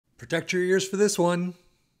Protect your ears for this one.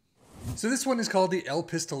 So this one is called the El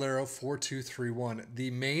Pistolero 4231.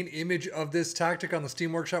 The main image of this tactic on the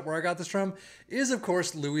Steam Workshop where I got this from is, of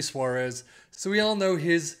course, Luis Suarez. So we all know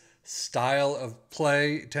his style of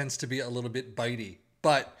play tends to be a little bit bitey.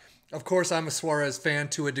 But, of course, I'm a Suarez fan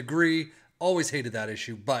to a degree. Always hated that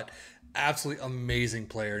issue, but absolutely amazing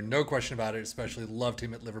player. No question about it, especially loved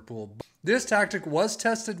him at Liverpool. This tactic was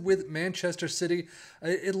tested with Manchester City.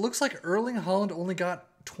 It looks like Erling Haaland only got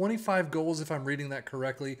 25 goals if I'm reading that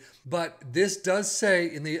correctly, but this does say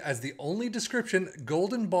as the only description,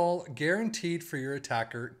 golden ball guaranteed for your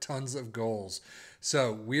attacker, tons of goals.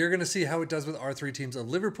 So we are going to see how it does with our three teams of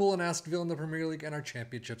Liverpool and Aston Villa in the Premier League and our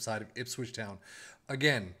championship side of Ipswich Town.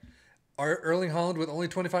 Again, our Erling Haaland with only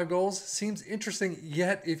 25 goals seems interesting,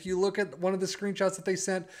 yet if you look at one of the screenshots that they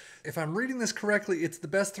sent, if I'm reading this correctly, it's the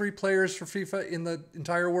best three players for FIFA in the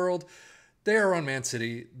entire world. They are on Man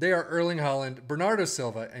City. They are Erling Haaland, Bernardo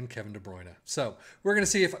Silva, and Kevin De Bruyne. So we're going to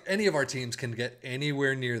see if any of our teams can get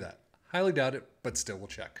anywhere near that. Highly doubt it, but still we'll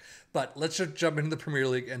check. But let's just jump into the Premier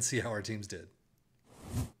League and see how our teams did.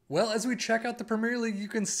 Well, as we check out the Premier League, you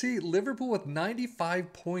can see Liverpool with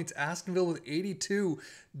 95 points, Aston Villa with 82.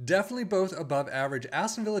 Definitely both above average.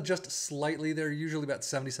 Aston Villa just slightly. They're usually about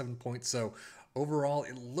 77 points, so overall,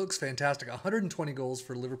 it looks fantastic. 120 goals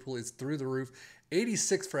for Liverpool is through the roof.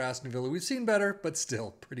 86 for Aston Villa. We've seen better, but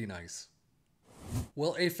still pretty nice.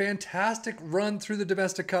 Well, a fantastic run through the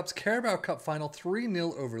domestic cups. Carabao Cup final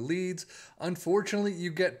 3-0 over Leeds. Unfortunately, you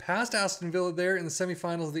get past Aston Villa there in the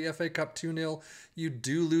semifinals of the FA Cup 2-0. You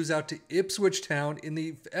do lose out to Ipswich Town in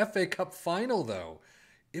the FA Cup final, though.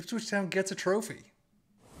 Ipswich Town gets a trophy.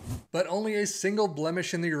 But only a single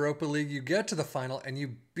blemish in the Europa League. You get to the final and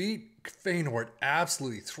you beat Feyenoord,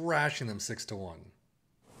 absolutely thrashing them 6-1.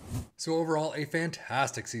 So overall, a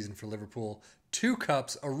fantastic season for Liverpool. 2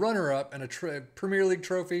 cups, a runner-up, and a Premier League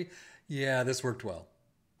trophy. Yeah, this worked well.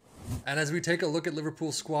 And as we take a look at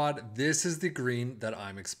Liverpool's squad, this is the green that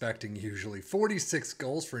I'm expecting usually. 46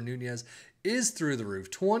 goals for Nunez is through the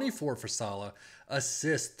roof. 24 for Salah.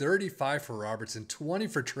 Assists, 35 for Robertson. 20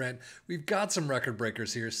 for Trent. We've got some record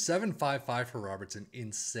breakers here. 7.55 for Robertson.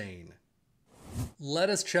 Insane. Let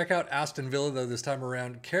us check out Aston Villa, though, this time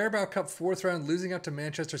around. Carabao Cup 4th round, losing out to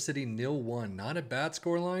Manchester City 0-1. Not a bad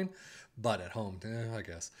scoreline, but at home, I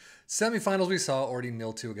guess. Semi-finals we saw already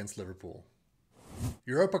 0-2 against Liverpool.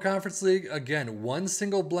 Europa Conference League, again, 1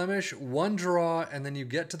 single blemish, 1 draw, and then you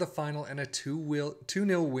get to the final and a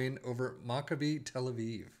 2-0 win over Maccabi Tel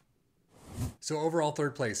Aviv. So overall,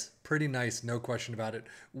 3rd place, pretty nice, no question about it.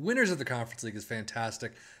 Winners of the Conference League is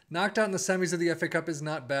fantastic. Knocked out in the semis of the FA Cup is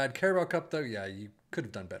not bad. Carabao Cup, though, yeah, you could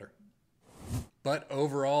have done better. But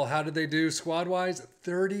overall, how did they do squad-wise?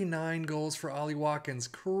 39 goals for Ollie Watkins.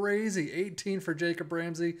 Crazy. 18 for Jacob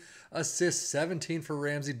Ramsey. Assists, 17 for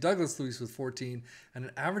Ramsey. Douglas Luiz with 14. And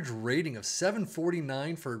an average rating of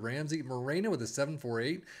 7.49 for Ramsey. Moreno with a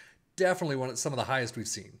 7.48. Definitely some of the highest we've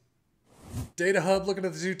seen. Data Hub, looking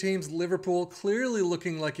at the two teams, Liverpool clearly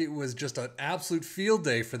looking like it was just an absolute field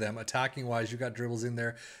day for them. Attacking-wise, you got dribbles in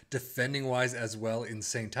there. Defending-wise as well,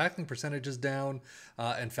 insane. Tackling percentages down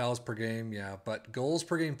and fouls per game, yeah. But goals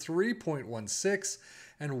per game, 3.16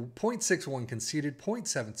 and 0.61 conceded,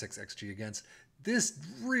 0.76 XG against. This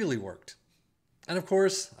really worked. And of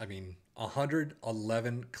course,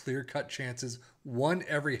 111 clear-cut chances, 1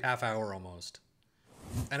 every half hour almost.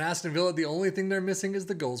 And Aston Villa, the only thing they're missing is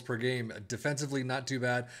the goals per game. Defensively, not too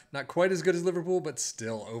bad. Not quite as good as Liverpool, but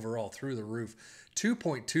still overall through the roof.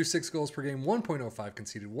 2.26 goals per game, 1.05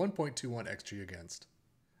 conceded, 1.21 XG against.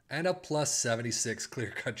 And a plus 76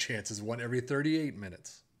 clear-cut chances, 1 every 38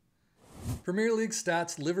 minutes. Premier League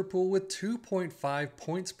stats, Liverpool with 2.5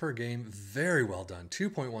 points per game. Very well done.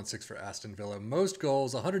 2.16 for Aston Villa. Most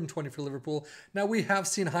goals, 120 for Liverpool. Now, we have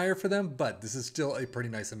seen higher for them, but this is still a pretty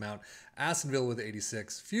nice amount. Aston Villa with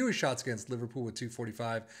 86. Fewest shots against Liverpool with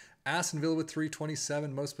 245. Aston Villa with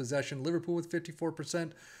 327. Most possession, Liverpool with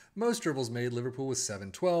 54%. Most dribbles made, Liverpool with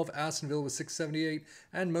 712, Aston Villa with 678,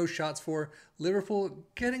 and most shots for Liverpool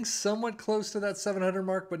getting somewhat close to that 700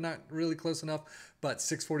 mark, but not really close enough. But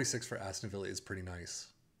 646 for Aston Villa is pretty nice.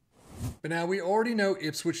 But now we already know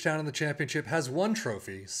Ipswich Town in the championship has 1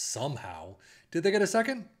 trophy, somehow. Did they get a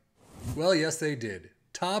second? Well, yes, they did.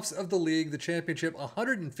 Tops of the league, the championship,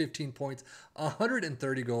 115 points,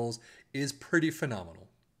 130 goals is pretty phenomenal.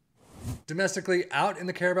 Domestically, out in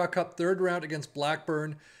the Carabao Cup 3rd round against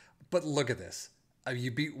Blackburn. But look at this.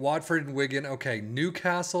 You beat Watford and Wigan. Okay,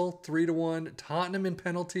 Newcastle 3-1, Tottenham in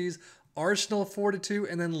penalties, Arsenal 4-2,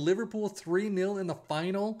 and then Liverpool 3-0 in the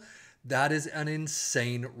final. That is an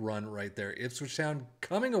insane run right there. Ipswich Town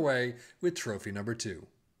coming away with trophy number 2.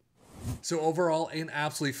 So overall, an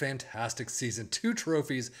absolutely fantastic season. 2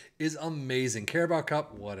 trophies is amazing. Carabao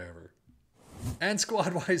Cup, whatever. And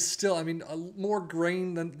squad-wise, still, I mean, more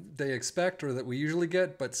grain than they expect or that we usually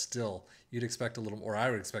get, but still, you'd expect a little more.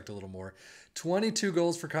 I would expect a little more. 22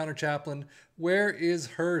 goals for Connor Chaplin. Where is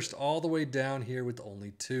Hurst? All the way down here with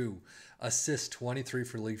only 2. Assists, 23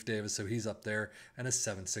 for Leif Davis, so he's up there, and a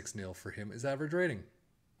 7.6 nil for him is average rating.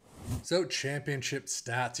 So championship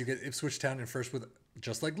stats, you get Ipswich Town in first with,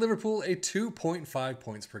 just like Liverpool, a 2.5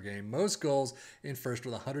 points per game. Most goals in first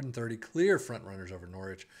with 130, clear front runners over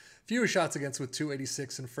Norwich. Fewest shots against with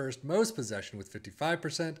 286 in first. Most possession with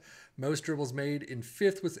 55%. Most dribbles made in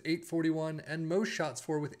fifth with 841. And most shots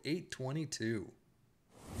for with 822.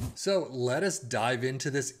 So let us dive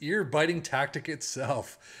into this ear-biting tactic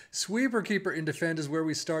itself. Sweeper keeper in defend is where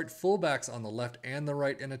we start. Fullbacks on the left and the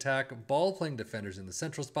right in attack. Ball-playing defenders in the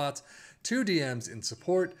central spots. 2 DMs in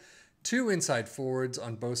support. 2 inside forwards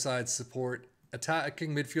on both sides support.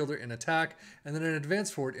 Attacking midfielder in attack, and then an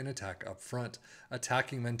advanced forward in attack up front.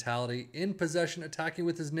 Attacking mentality, in possession, attacking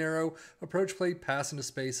with his narrow, approach play, pass into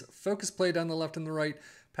space, focus play down the left and the right,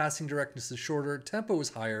 passing directness is shorter, tempo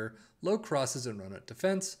is higher, low crosses and run at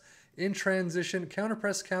defense. In transition, counter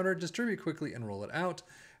press, counter, distribute quickly and roll it out.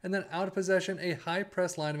 And then out of possession, a high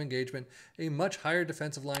press line of engagement, a much higher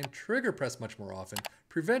defensive line, trigger press much more often,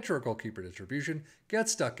 prevent your goalkeeper distribution, get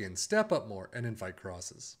stuck in, step up more, and invite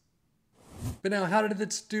crosses. But now, how did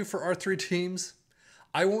this do for our 3 teams?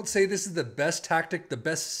 I won't say this is the best tactic, the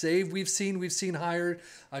best save we've seen. We've seen higher.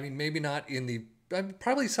 I mean, maybe not in the,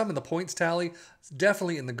 probably some in the points tally,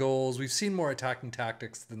 definitely in the goals. We've seen more attacking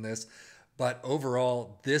tactics than this. But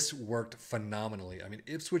overall, this worked phenomenally. I mean,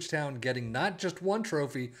 Ipswich Town getting not just 1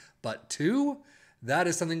 trophy, but 2. That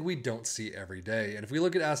is something we don't see every day. And if we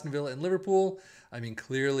look at Aston Villa and Liverpool, I mean,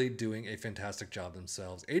 clearly doing a fantastic job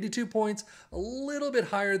themselves. 82 points, a little bit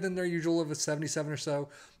higher than their usual of a 77 or so.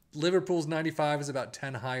 Liverpool's 95 is about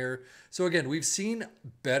 10 higher. So again, we've seen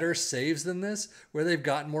better saves than this, where they've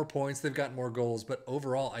gotten more points, they've gotten more goals. But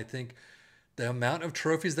overall, I think the amount of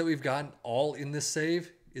trophies that we've gotten all in this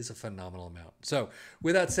save is a phenomenal amount. So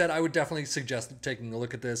with that said, I would definitely suggest taking a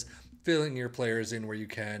look at this, filling your players in where you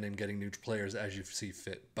can and getting new players as you see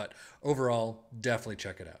fit. But overall, definitely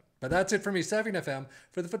check it out. But that's it for me, Savvy FM,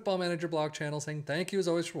 for the Football Manager blog channel, saying thank you as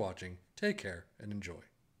always for watching. Take care and enjoy.